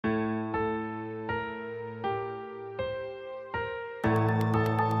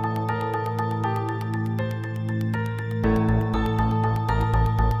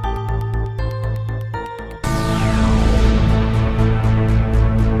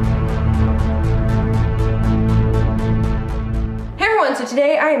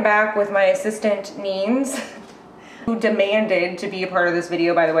today I am back with my assistant Neens, who demanded to be a part of this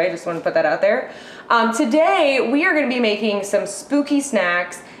video, by the way. I just want to put that out there. Today we are going to be making some spooky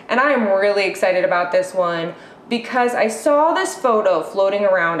snacks, and I am really excited about this one because I saw this photo floating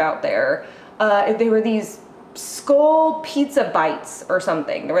around out there. They were these skull pizza bites or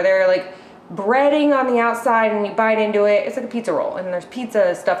something, where they're like breading on the outside and you bite into it. It's like a pizza roll and there's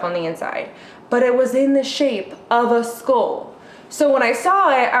pizza stuff on the inside, but it was in the shape of a skull. So when I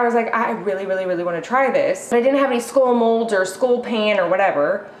saw it, I was like, I really want to try this. But I didn't have any skull molds or skull pan or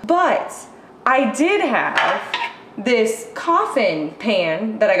whatever, but I did have this coffin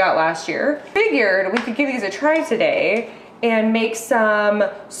pan that I got last year. Figured we could give these a try today and make some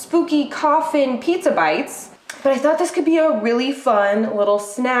spooky coffin pizza bites. But I thought this could be a really fun little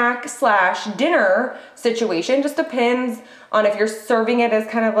snack slash dinner situation. Just depends on if you're serving it as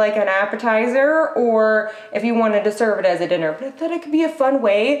kind of like an appetizer or if you wanted to serve it as a dinner. But I thought it could be a fun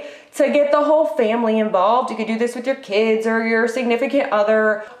way to get the whole family involved. You could do this with your kids or your significant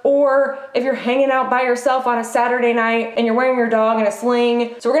other, or if you're hanging out by yourself on a Saturday night and you're wearing your dog in a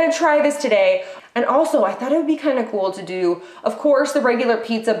sling. So we're gonna try this today. And also, I thought it would be kind of cool to do, of course, the regular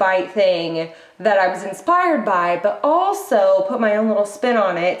pizza bite thing that I was inspired by, but also put my own little spin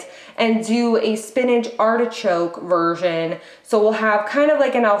on it and do a spinach artichoke version. So we'll have kind of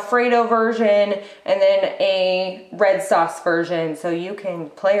like an Alfredo version and then a red sauce version. So you can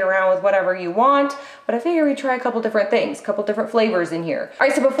play around with whatever you want, but I figure we try a couple different things, a couple different flavors in here. All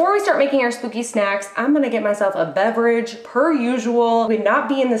right, so before we start making our spooky snacks, I'm gonna get myself a beverage per usual. We'd not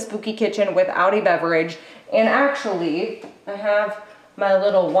be in the spooky kitchen without a beverage. And actually, I have my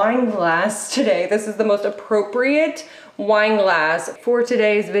little wine glass today. This is the most appropriate wine glass for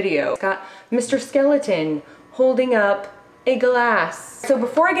today's video. It's got Mr. Skeleton holding up a glass. So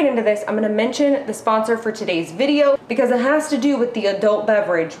before I get into this, I'm gonna mention the sponsor for today's video because it has to do with the adult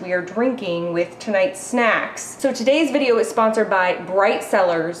beverage we are drinking with tonight's snacks. So today's video is sponsored by Bright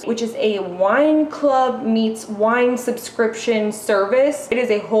Cellars, which is a wine club meets wine subscription service. It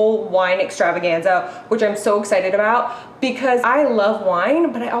is a whole wine extravaganza, which I'm so excited about because I love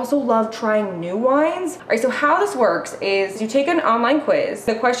wine, but I also love trying new wines. All right, so how this works is you take an online quiz.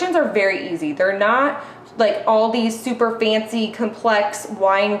 The questions are very easy. They're not like all these super fancy, complex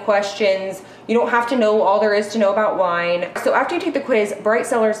wine questions. You don't have to know all there is to know about wine. So after you take the quiz, Bright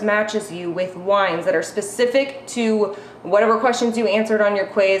Cellars matches you with wines that are specific to whatever questions you answered on your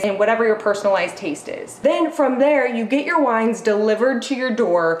quiz and whatever your personalized taste is. Then from there, you get your wines delivered to your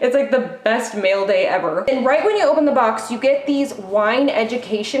door. It's like the best mail day ever. And right when you open the box, you get these wine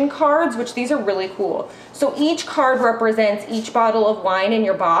education cards, which these are really cool. So each card represents each bottle of wine in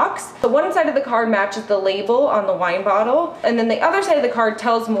your box. The one side of the card matches the label on the wine bottle, and then the other side of the card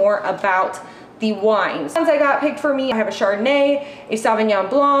tells more about the wines. Ones I got picked for me, I have a Chardonnay, a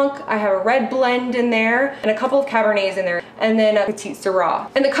Sauvignon Blanc, I have a red blend in there, and a couple of Cabernets in there, and then a Petite Syrah.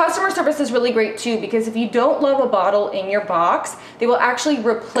 And the customer service is really great too, because if you don't love a bottle in your box, they will actually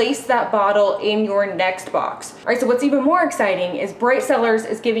replace that bottle in your next box. All right, so what's even more exciting is Bright Cellars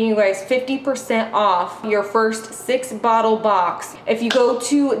is giving you guys 50% off your first 6-bottle box. If you go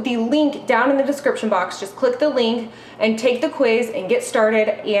to the link down in the description box, just click the link and take the quiz and get started,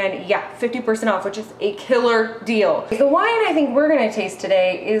 and yeah, 50% off, which is a killer deal. The wine I think we're gonna taste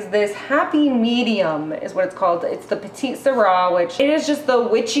today is this Happy Medium is what it's called. It's the Petite Syrah, which it is just the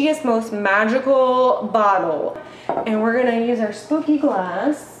witchiest, most magical bottle. And we're gonna use our spooky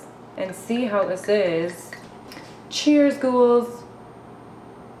glass and see how this is. Cheers, ghouls.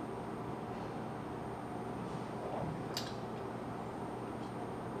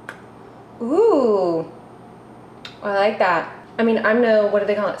 Ooh. I like that. I mean, I'm no, what do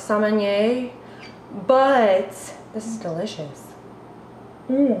they call it, sommelier, but this is delicious.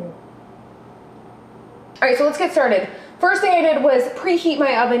 All right, so let's get started. First thing I did was preheat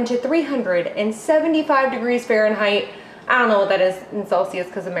my oven to 375 degrees Fahrenheit. I don't know what that is in Celsius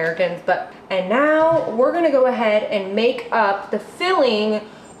because Americans, and now we're gonna go ahead and make up the filling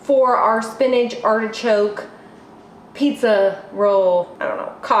for our spinach artichoke pizza roll, I don't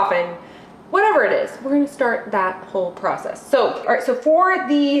know, coffin. Whatever it is, we're gonna start that whole process. So, all right, so for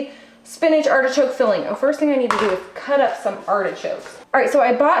the spinach artichoke filling, the first thing I need to do is cut up some artichokes. All right, so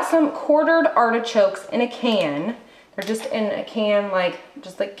I bought some quartered artichokes in a can. They're just in a can,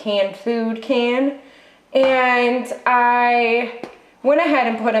 just like canned food can. And I went ahead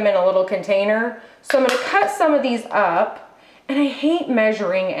and put them in a little container. So I'm gonna cut some of these up. And I hate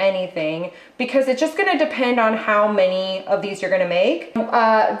measuring anything because it's just gonna depend on how many of these you're gonna make.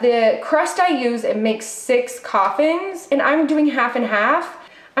 The crust I use, it makes 6 coffins, and I'm doing half and half.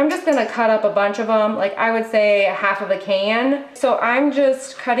 I'm just gonna cut up a bunch of them, like I would say half of a can. So I'm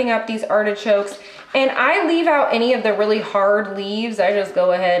just cutting up these artichokes, and I leave out any of the really hard leaves. I just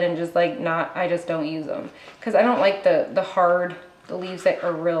go ahead and just like I just don't use them. Because I don't like the leaves that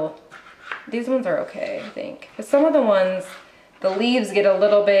are real. These ones are okay, I think. But some of the ones, the leaves get a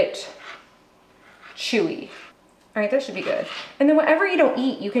little bit chewy. All right, that should be good. And then whatever you don't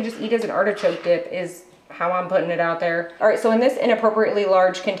eat, you can just eat as an artichoke dip is how I'm putting it out there. All right, so in this inappropriately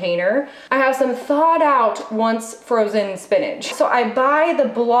large container, I have some thawed out once frozen spinach. So I buy the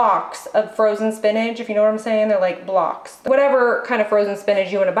blocks of frozen spinach, if you know what I'm saying, they're like blocks. Whatever kind of frozen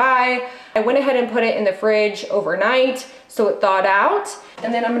spinach you wanna buy. I went ahead and put it in the fridge overnight so it thawed out,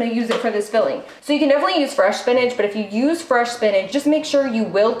 and then I'm gonna use it for this filling. So you can definitely use fresh spinach, but if you use fresh spinach, just make sure you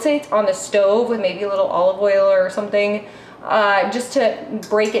wilt it on the stove with maybe a little olive oil or something, just to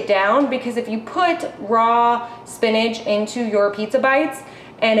break it down, because if you put raw spinach into your pizza bites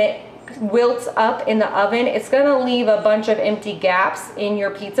and it wilts up in the oven, it's gonna leave a bunch of empty gaps in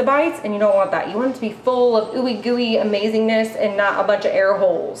your pizza bites, and you don't want that. You want it to be full of ooey gooey amazingness and not a bunch of air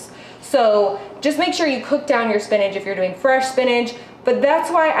holes. So just make sure you cook down your spinach if you're doing fresh spinach. But that's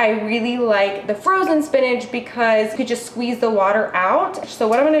why I really like the frozen spinach, because you could just squeeze the water out. So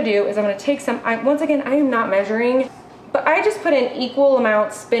what I'm gonna do is I'm gonna take some, once again, I am not measuring, but I just put in equal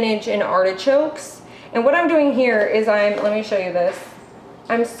amount spinach and artichokes. And what I'm doing here is let me show you this.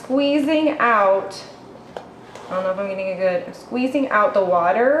 I'm squeezing out, I don't know if I'm getting it good, I'm squeezing out the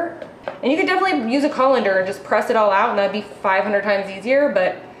water. And you could definitely use a colander and just press it all out, and that'd be 500 times easier,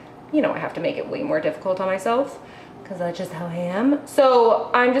 but you know, I have to make it way more difficult on myself, because that's just how I am.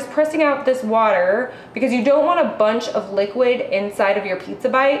 So I'm just pressing out this water, because you don't want a bunch of liquid inside of your pizza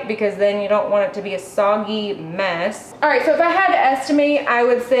bite, because then you don't want it to be a soggy mess. All right, so if I had to estimate, I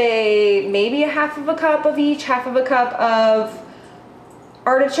would say maybe a half of a cup of each, half of a cup of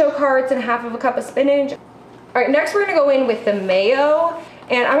artichoke hearts and half of a cup of spinach. All right, next we're gonna go in with the mayo,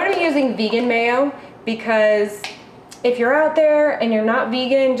 and I'm gonna be using vegan mayo, because if you're out there and you're not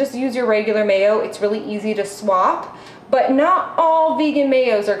vegan, just use your regular mayo. It's really easy to swap, but not all vegan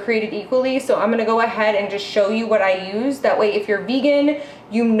mayos are created equally. So I'm gonna go ahead and just show you what I use. That way, if you're vegan,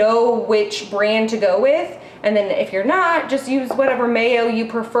 you know which brand to go with. And then if you're not, just use whatever mayo you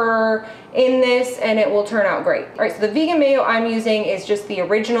prefer in this and it will turn out great. All right, so the vegan mayo I'm using is just the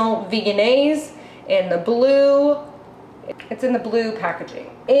original Vegenaise in the blue. It's in the blue packaging.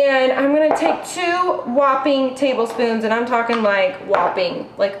 And I'm gonna take 2 whopping tablespoons, and I'm talking like whopping,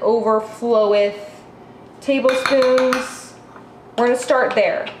 like overfloweth tablespoons. We're gonna start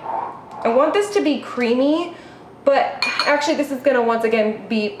there. I want this to be creamy, but actually this is gonna once again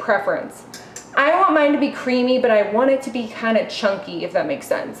be preference. I want mine to be creamy, but I want it to be kind of chunky, if that makes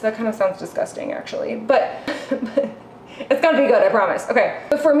sense. That kind of sounds disgusting actually, but it's gonna be good, I promise. Okay,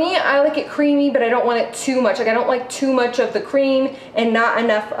 but for me, I like it creamy, but I don't want it too much. Like, I don't like too much of the cream and not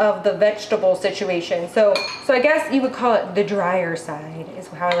enough of the vegetable situation. So I guess you would call it the drier side is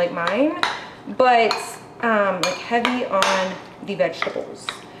how I like mine, but like heavy on the vegetables.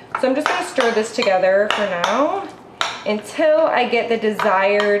 So I'm just gonna stir this together for now until I get the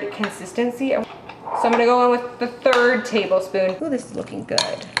desired consistency. So I'm gonna go in with the 3rd tablespoon. Ooh, this is looking good.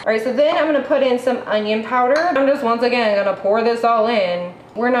 All right, so then I'm gonna put in some onion powder. I'm just once again gonna pour this all in.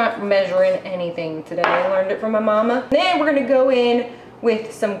 We're not measuring anything today. I learned it from my mama. Then we're gonna go in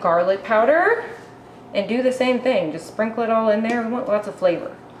with some garlic powder and do the same thing. Just sprinkle it all in there. We want lots of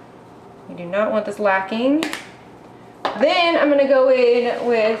flavor. You do not want this lacking. Then I'm gonna go in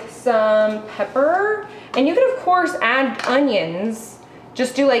with some pepper. And you can of course add onions.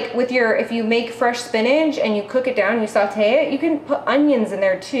 Just do like with your, if you make fresh spinach and you cook it down and you saute it, you can put onions in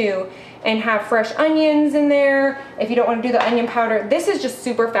there too and have fresh onions in there if you don't want to do the onion powder. This is just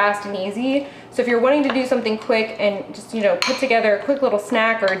super fast and easy. So if you're wanting to do something quick and just, you know, put together a quick little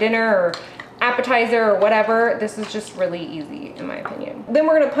snack or dinner or appetizer or whatever, this is just really easy in my opinion. Then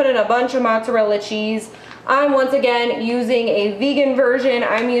we're gonna put in a bunch of mozzarella cheese. I'm once again using a vegan version.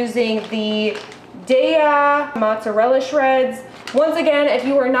 I'm using the Daiya Mozzarella Shreds. Once again, if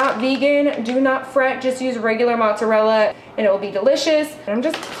you are not vegan, do not fret, just use regular mozzarella and it will be delicious. And I'm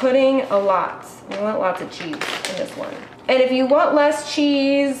just putting a lot. You want lots of cheese in this one. And if you want less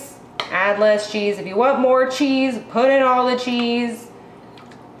cheese, add less cheese. If you want more cheese, put in all the cheese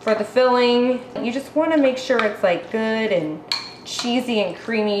for the filling. You just want to make sure it's like good and cheesy and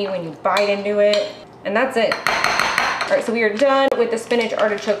creamy when you bite into it. And that's it. All right, so we are done with the spinach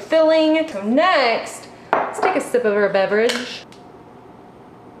artichoke filling. So next, let's take a sip of our beverage.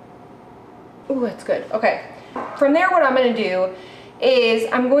 Ooh, that's good. Okay. From there, what I'm gonna do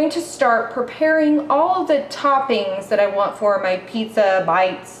is I'm going to start preparing all of the toppings that I want for my pizza,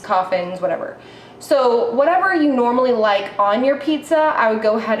 bites, coffins, whatever. So whatever you normally like on your pizza, I would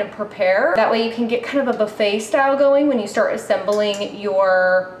go ahead and prepare. That way you can get kind of a buffet style going when you start assembling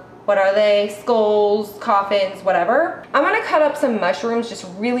your, what are they, skulls, coffins, whatever. I'm gonna cut up some mushrooms, just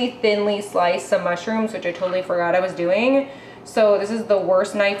really thinly slice some mushrooms, which I totally forgot I was doing. So this is the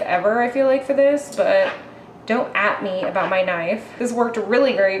worst knife ever, I feel like, for this, but don't at me about my knife. This worked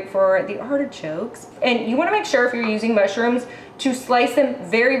really great for the artichokes. And you wanna make sure if you're using mushrooms to slice them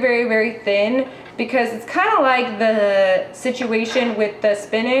very, very, very thin, because it's kind of like the situation with the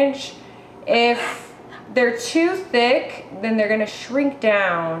spinach. If they're too thick, then they're gonna shrink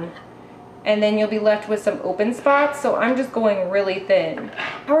down and then you'll be left with some open spots. So I'm just going really thin.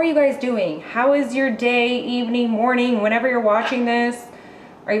 How are you guys doing? How is your day, evening, morning, whenever you're watching this?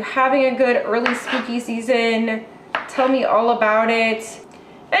 Are you having a good early spooky season? Tell me all about it.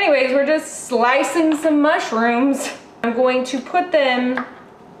 Anyways, we're just slicing some mushrooms. I'm going to put them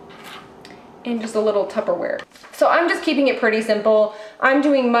in just a little Tupperware. So I'm just keeping it pretty simple. I'm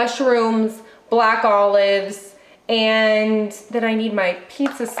doing mushrooms, black olives, and then I need my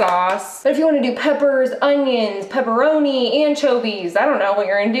pizza sauce. But if you want to do peppers, onions, pepperoni, anchovies, I don't know what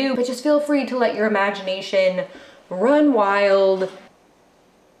you're gonna do, but just feel free to let your imagination run wild.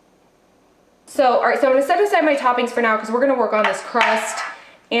 So, all right, so I'm gonna set aside my toppings for now because we're gonna work on this crust.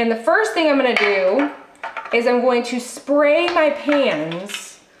 And the first thing I'm gonna do is I'm going to spray my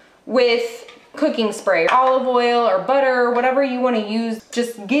pans with cooking spray, olive oil or butter, whatever you want to use.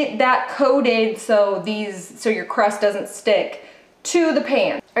 Just get that coated so your crust doesn't stick to the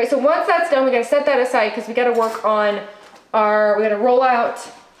pan. All right, so once that's done, we gotta set that aside because we gotta work on we gotta roll out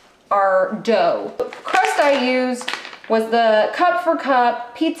our dough. The crust I used was the Cup for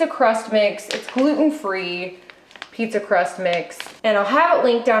Cup pizza crust mix. It's gluten-free pizza crust mix, and I'll have it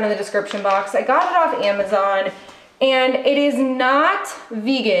linked down in the description box. I got it off Amazon, and it is not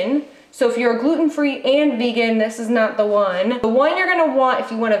vegan. So if you're gluten-free and vegan, this is not the one. The one you're gonna want if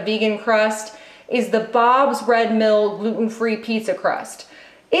you want a vegan crust is the Bob's Red Mill gluten-free pizza crust.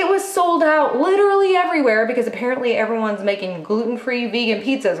 It was sold out literally everywhere because apparently everyone's making gluten-free vegan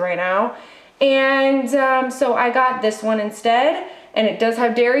pizzas right now. And so I got this one instead, and it does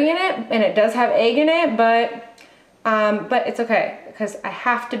have dairy in it, and it does have egg in it, but it's okay because I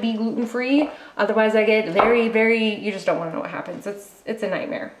have to be gluten-free. Otherwise I get very, you just don't want to know what happens. It's a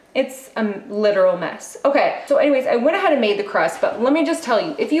nightmare. It's a literal mess. Okay, so anyways, I went ahead and made the crust, but let me just tell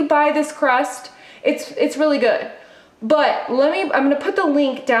you, if you buy this crust, it's really good. But I'm gonna put the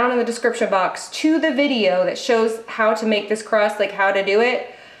link down in the description box to the video that shows how to make this crust, like how to do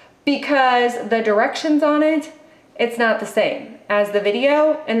it, because the directions on it, it's not the same as the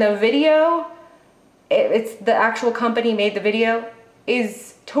video. And the video, it's the actual company made the video,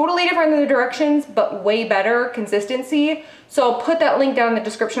 is totally different than the directions, but way better consistency. So I'll put that link down in the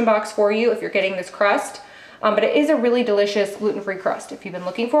description box for you if you're getting this crust. But it is a really delicious gluten-free crust if you've been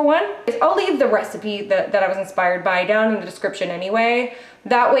looking for one. I'll leave the recipe that I was inspired by down in the description anyway.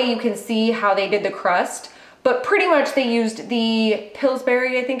 That way you can see how they did the crust. But pretty much they used the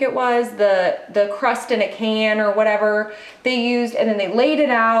Pillsbury, I think it was, the crust in a can or whatever they used, and then they laid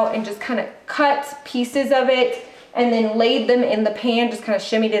it out and just kind of cut pieces of it and then laid them in the pan, just kind of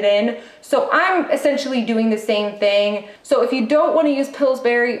shimmied it in. So I'm essentially doing the same thing. So if you don't want to use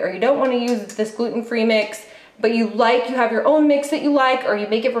Pillsbury or you don't want to use this gluten-free mix, but you have your own mix that you like, or you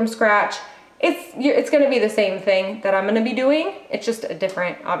make it from scratch, it's gonna be the same thing that I'm gonna be doing. It's just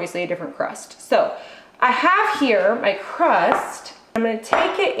obviously a different crust. So I have here my crust. I'm gonna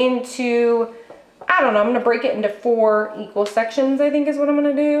take it into, I don't know, I'm gonna break it into 4 equal sections, I think is what I'm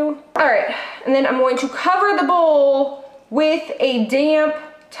gonna do. All right, and then I'm going to cover the bowl with a damp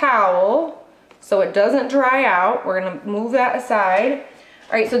towel so it doesn't dry out. We're gonna move that aside.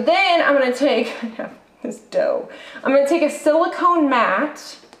 All right, so then I'm gonna take this dough. I'm gonna take a silicone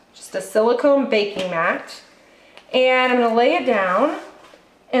mat, just a silicone baking mat, and I'm gonna lay it down.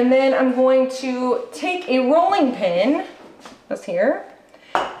 And then I'm going to take a rolling pin, that's here,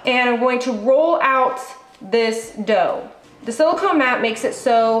 and I'm going to roll out this dough. The silicone mat makes it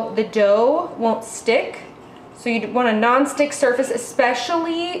so the dough won't stick. So you want a non-stick surface,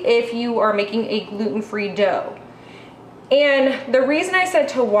 especially if you are making a gluten-free dough. And the reason I said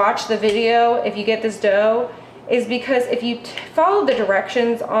to watch the video if you get this dough is because if you follow the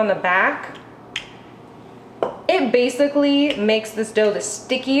directions on the back, it basically makes this dough the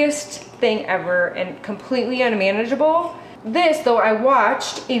stickiest thing ever and completely unmanageable. This, though, I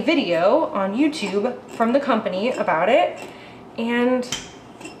watched a video on YouTube from the company about it, and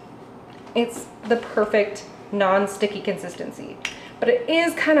it's the perfect non-sticky consistency. but it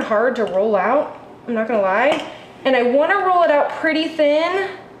is kind of hard to roll out, I'm not gonna lie. And I wanna roll it out pretty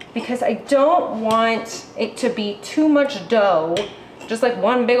thin because I don't want it to be too much dough, just like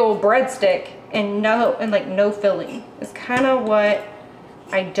one big old breadstick and like no filling. It's kind of what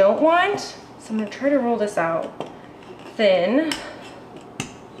I don't want. So I'm gonna try to roll this out thin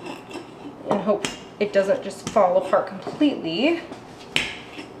and hope it doesn't just fall apart completely.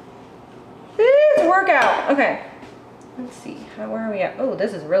 This workout. Okay, let's see, where are we at? Oh,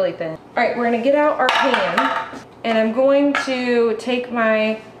 this is really thin. All right, we're gonna get out our pan and I'm going to take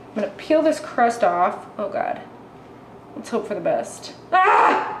I'm gonna peel this crust off. Oh God, let's hope for the best.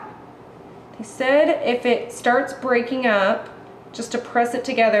 Ah! They said if it starts breaking up, just to press it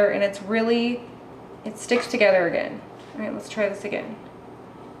together and it sticks together again. All right, let's try this again.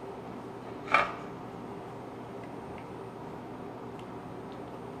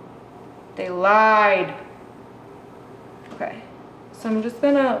 They lied. Okay, so I'm just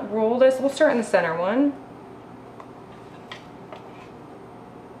gonna roll this. We'll start in the center one.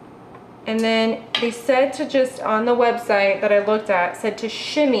 And then they said to just, on the website that I looked at, said to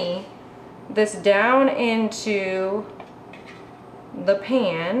shimmy this down into the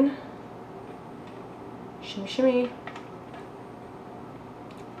pan. Shimmy, shimmy.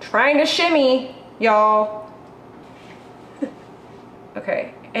 Trying to shimmy, y'all.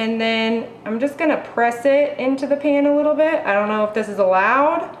 Okay, and then I'm just gonna press it into the pan a little bit. I don't know if this is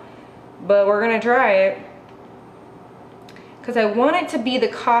allowed, but we're gonna try it. Because I want it to be the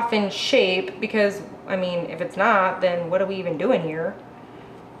coffin shape, because, I mean, if it's not, then what are we even doing here?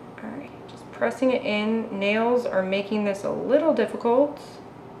 All right, just pressing it in. Nails are making this a little difficult.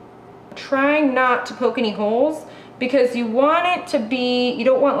 Trying not to poke any holes, because you want it to be, you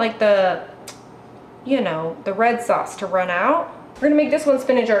don't want like the, you know, the red sauce to run out. We're gonna make this one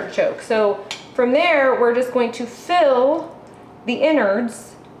spinach artichoke. So from there, we're just going to fill the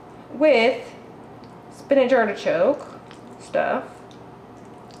innards with spinach artichoke stuff.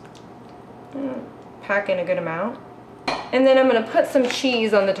 Pack in a good amount. And then I'm gonna put some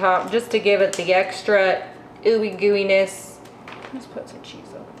cheese on the top just to give it the extra ooey gooiness. Let's put some cheese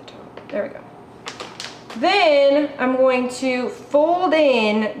over the top. There we go. Then I'm going to fold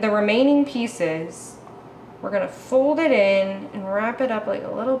in the remaining pieces. We're gonna fold it in and wrap it up like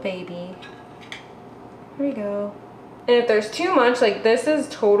a little baby. Here we go. And if there's too much, like this is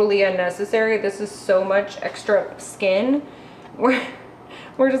totally unnecessary. This is so much extra skin.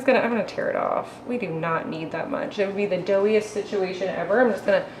 We're just gonna, I'm gonna tear it off. We do not need that much. It would be the doughiest situation ever. I'm just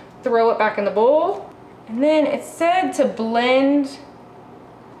gonna throw it back in the bowl. And then it said to blend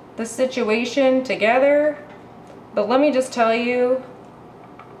the situation together. But let me just tell you,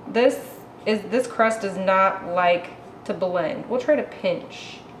 this crust does not like to blend. We'll try to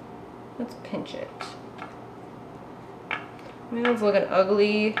pinch. Let's pinch it. I mean, it's looking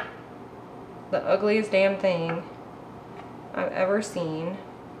ugly. The ugliest damn thing I've ever seen.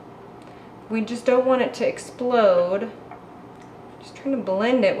 We just don't want it to explode. Just trying to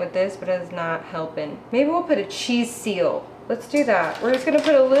blend it with this, but it's not helping. Maybe we'll put a cheese seal. Let's do that. We're just gonna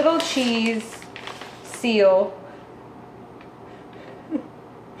put a little cheese seal.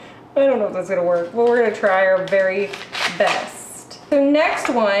 I don't know if that's gonna work, but we're gonna try our very best. So next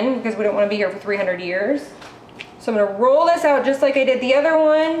one, because we don't want to be here for 300 years, so I'm gonna roll this out just like I did the other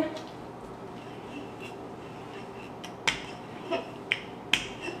one.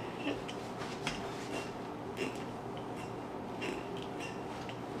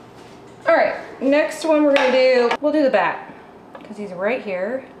 All right, next one we'll do the bat, because he's right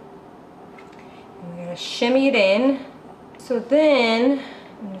here. And we're gonna shimmy it in. So then,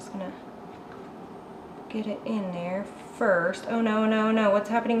 I'm just gonna get it in there first. Oh no, no, no, what's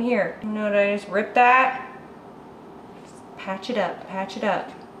happening here? No, did I just rip that? Just patch it up, patch it up.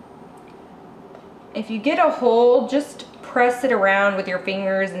 If you get a hole, just press it around with your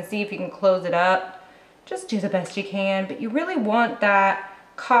fingers and see if you can close it up. Just do the best you can, but you really want that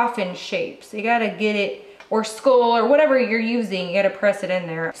coffin shape. So you gotta get it, or skull, or whatever you're using, you gotta press it in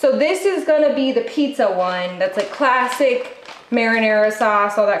there. So this is gonna be the pizza one. That's like classic marinara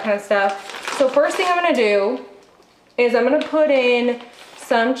sauce, all that kind of stuff. So first thing I'm gonna do is I'm gonna put in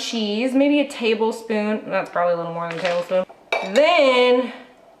some cheese, maybe a tablespoon. That's probably a little more than a tablespoon. Then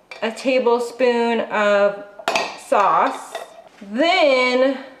a tablespoon of sauce.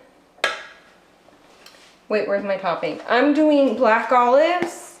 Then, wait, where's my topping? I'm doing black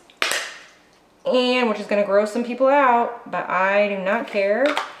olives, and which is gonna gross some people out, but I do not care.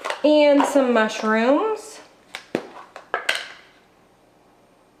 And some mushrooms.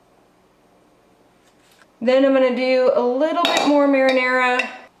 Then I'm gonna do a little bit more marinara.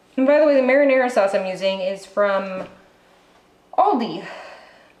 And by the way, the marinara sauce I'm using is from Aldi.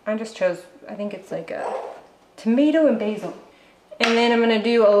 I just chose, I think it's like a tomato and basil. And then I'm gonna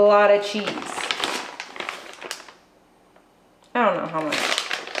do a lot of cheese. I don't know how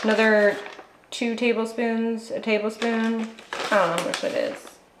much. Another 2 tablespoons, a tablespoon. I don't know how much it is.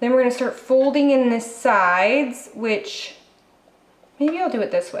 Then we're gonna start folding in the sides, which maybe I'll do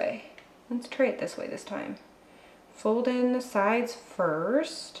it this way. Let's try it this way this time. Fold in the sides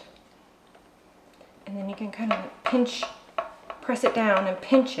first. And then you can kind of press it down and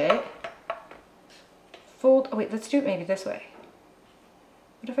pinch it. Fold, oh wait, let's do it maybe this way.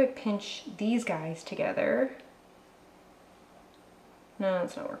 What if I pinch these guys together? No,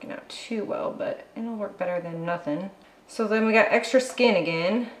 it's not working out too well, but it'll work better than nothing. So then we got extra skin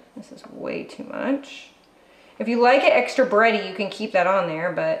again. This is way too much. If you like it extra bready, you can keep that on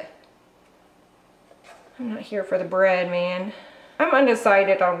there, but I'm not here for the bread, man. I'm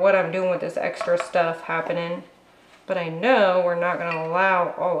undecided on what I'm doing with this extra stuff happening, but I know we're not gonna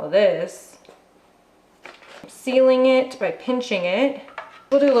allow all of this. I'm sealing it by pinching it.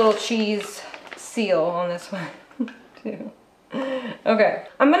 We'll do a little cheese seal on this one too. Okay,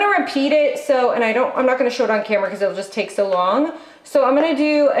 I'm gonna repeat it, so, and I'm not gonna show it on camera because it'll just take so long. So I'm gonna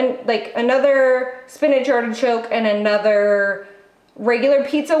do another spinach artichoke and another regular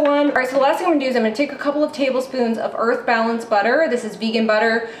pizza one. All right, so the last thing I'm gonna do is I'm gonna take a couple of tablespoons of Earth Balance butter. This is vegan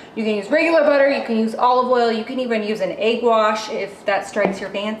butter. You can use regular butter, you can use olive oil, you can even use an egg wash if that strikes your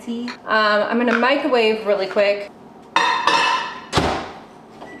fancy. I'm gonna microwave really quick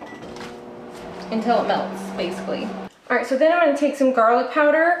until it melts, basically. All right, so then I'm gonna take some garlic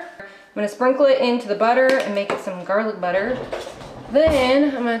powder. I'm gonna sprinkle it into the butter and make it some garlic butter.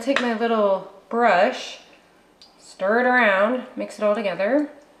 Then I'm gonna take my little brush, stir it around, mix it all together.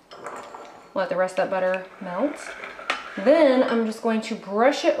 Let the rest of that butter melt. Then I'm just going to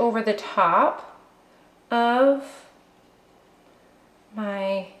brush it over the top of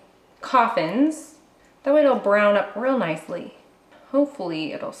my coffins. That way it'll brown up real nicely.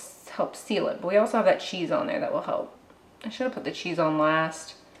 Hopefully it'll help seal it, but we also have that cheese on there that will help. I should have put the cheese on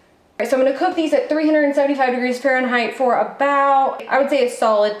last. All right, so I'm gonna cook these at 375 degrees Fahrenheit for about, I would say a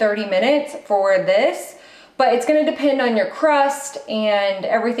solid 30 minutes for this, but it's gonna depend on your crust and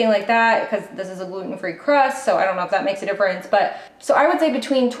everything like that, because this is a gluten-free crust, so I don't know if that makes a difference, but so I would say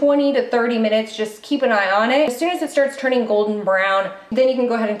between 20 to 30 minutes, just keep an eye on it. As soon as it starts turning golden brown, then you can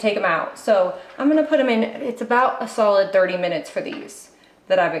go ahead and take them out. So I'm gonna put them in, it's about a solid 30 minutes for these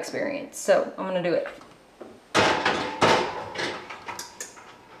that I've experienced, so I'm gonna do it.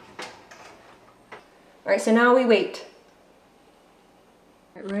 All right, so now we wait.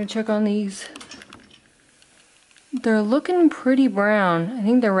 All right, we're gonna check on these. They're looking pretty brown. I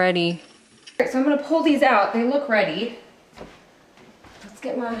think they're ready. All right, so I'm gonna pull these out. They look ready. Let's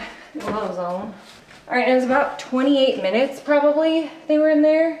get my gloves on. All right, it was about 28 minutes probably they were in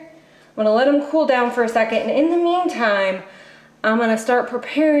there. I'm gonna let them cool down for a second, and in the meantime, I'm gonna start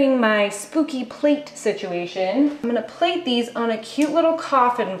preparing my spooky plate situation. I'm gonna plate these on a cute little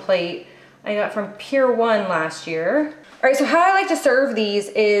coffin plate I got from Pier 1 last year. All right, so how I like to serve these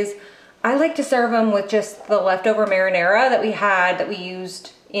is I like to serve them with just the leftover marinara that we had, that we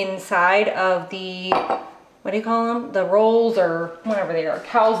used inside of the, what do you call them? The rolls, or whatever they are,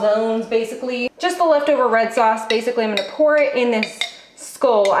 calzones basically. Just the leftover red sauce. Basically, I'm gonna pour it in this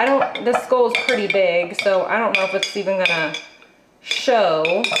skull. This skull is pretty big, so I don't know if it's even gonna show.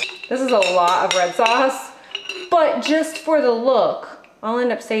 This is a lot of red sauce, but just for the look, I'll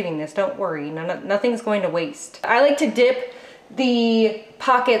end up saving this, don't worry. Nothing's going to waste. I like to dip the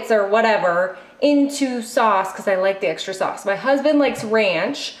pockets or whatever into sauce because I like the extra sauce. My husband likes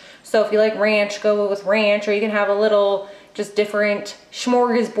ranch, so if you like ranch, go with ranch, or you can have a little just different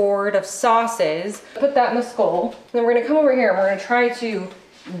smorgasbord of sauces. Put that in the skull. Then we're gonna come over here and we're gonna try to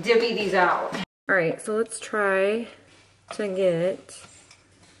divvy these out. All right, so let's try to get,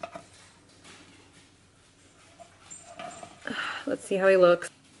 let's see how he looks.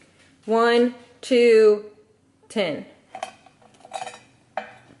 1, 2, 10.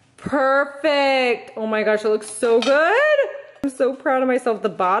 Perfect. Oh my gosh, it looks so good. I'm so proud of myself. The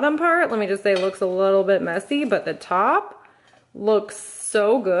bottom part, let me just say, looks a little bit messy, but the top looks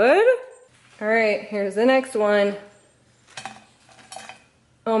so good. All right, here's the next one.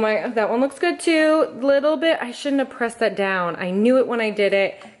 Oh my, that one looks good too. Little bit, I shouldn't have pressed that down. I knew it when I did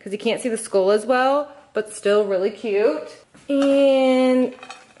it because you can't see the skull as well, but still really cute. And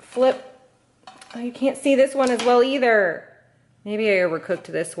flip. Oh, you can't see this one as well either. Maybe I overcooked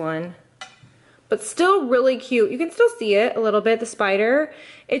this one, but still really cute. You can still see it a little bit, the spider.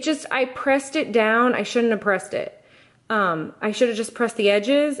 It just, I pressed it down. I shouldn't have pressed it. I should have just pressed the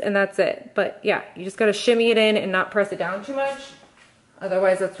edges and that's it. But yeah, you just gotta shimmy it in and not press it down too much.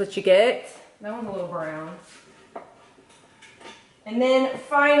 Otherwise that's what you get. That one's a little brown. And then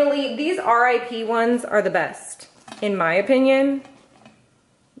finally, these RIP ones are the best. In my opinion,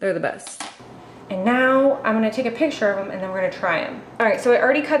 they're the best. And now I'm gonna take a picture of them and then we're gonna try them. All right, so I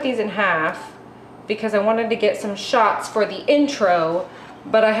already cut these in half because I wanted to get some shots for the intro,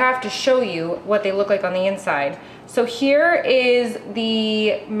 but I have to show you what they look like on the inside. So here is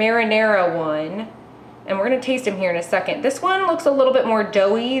the marinara one, and we're gonna taste them here in a second. This one looks a little bit more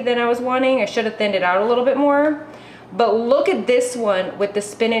doughy than I was wanting. I should have thinned it out a little bit more. But look at this one with the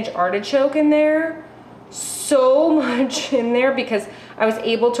spinach artichoke in there. So much in there because I was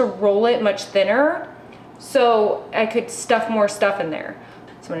able to roll it much thinner so I could stuff more stuff in there.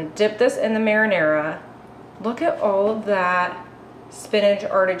 So I'm gonna dip this in the marinara. Look at all of that spinach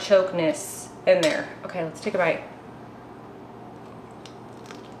artichokeness in there. Okay, let's take a bite.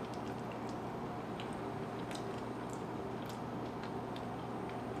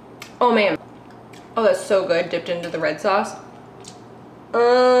 Oh man. Oh, that's so good, dipped into the red sauce.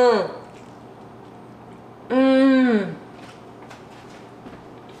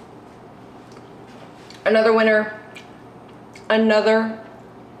 Another winner. Another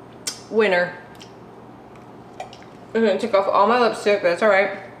winner. I'm gonna take off all my lipstick, that's all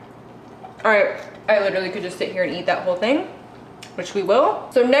right. All right, I literally could just sit here and eat that whole thing, which we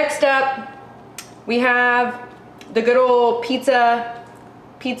will. So next up, we have the good old pizza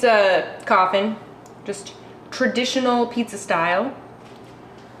coffin. Just traditional pizza style.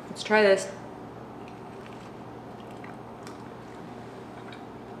 Let's try this.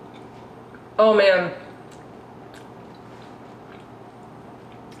 Oh man.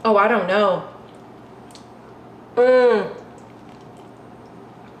 Oh, I don't know.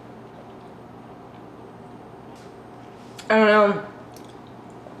 I don't know.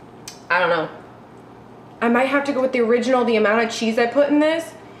 I don't know. I might have to go with the original, the amount of cheese I put in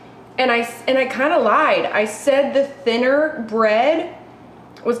this. And I kind of lied. I said the thinner bread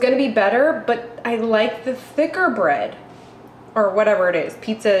was gonna be better, but I like the thicker bread. Or whatever it is,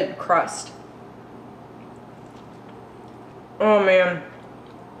 pizza crust. Oh man.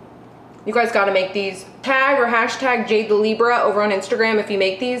 You guys gotta make these. Tag or hashtag Jade the Libra over on Instagram if you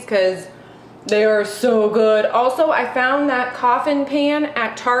make these, because they are so good. Also, I found that coffin pan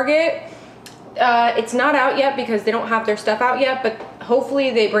at Target. It's not out yet because they don't have their stuff out yet, but hopefully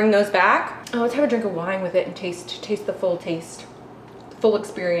they bring those back. Oh, let's have a drink of wine with it and taste the full taste, the full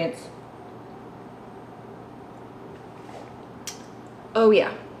experience. Oh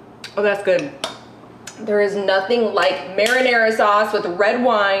yeah, oh that's good. There is nothing like marinara sauce with red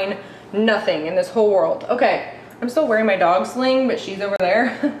wine, nothing in this whole world. Okay, I'm still wearing my dog sling, but she's over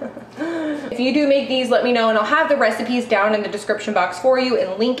there. If you do make these, let me know, and I'll have the recipes down in the description box for you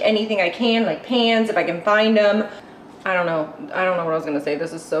and link anything I can, like pans, if I can find them. I don't know what I was gonna say.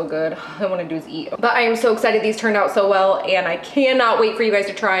 This is so good. All I wanna do is eat. But I am so excited these turned out so well, and I cannot wait for you guys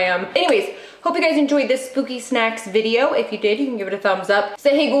to try them. Anyways, hope you guys enjoyed this spooky snacks video. If you did, you can give it a thumbs up.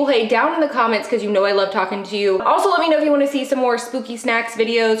 Say hey ghoul hey down in the comments because you know I love talking to you. Also, let me know if you want to see some more spooky snacks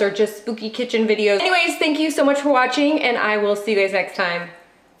videos or just spooky kitchen videos. Anyways, thank you so much for watching, and I will see you guys next time.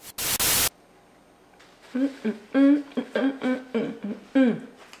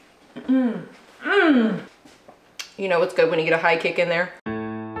 You know what's good when you get a high kick in there?